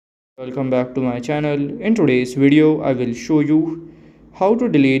Welcome back to my channel. In today's video, I will show you how to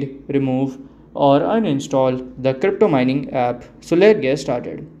delete, remove or uninstall the crypto mining app. So let's get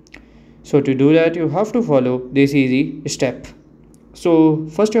started. So to do that, you have to follow this easy step. So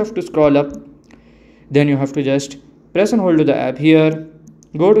first you have to scroll up, then you have to just press and hold to the app here.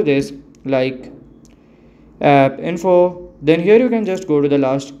 Go to this like app info. Then here you can just go to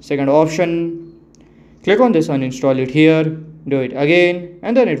the second option. Click on this, uninstall it here, do it again,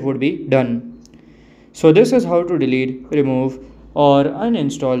 and then it would be done. So this is how to delete, remove or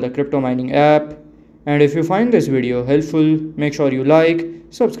uninstall the crypto mining app. And if you find this video helpful, make sure you like,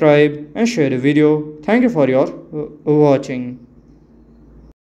 subscribe and share the video. Thank you for your watching.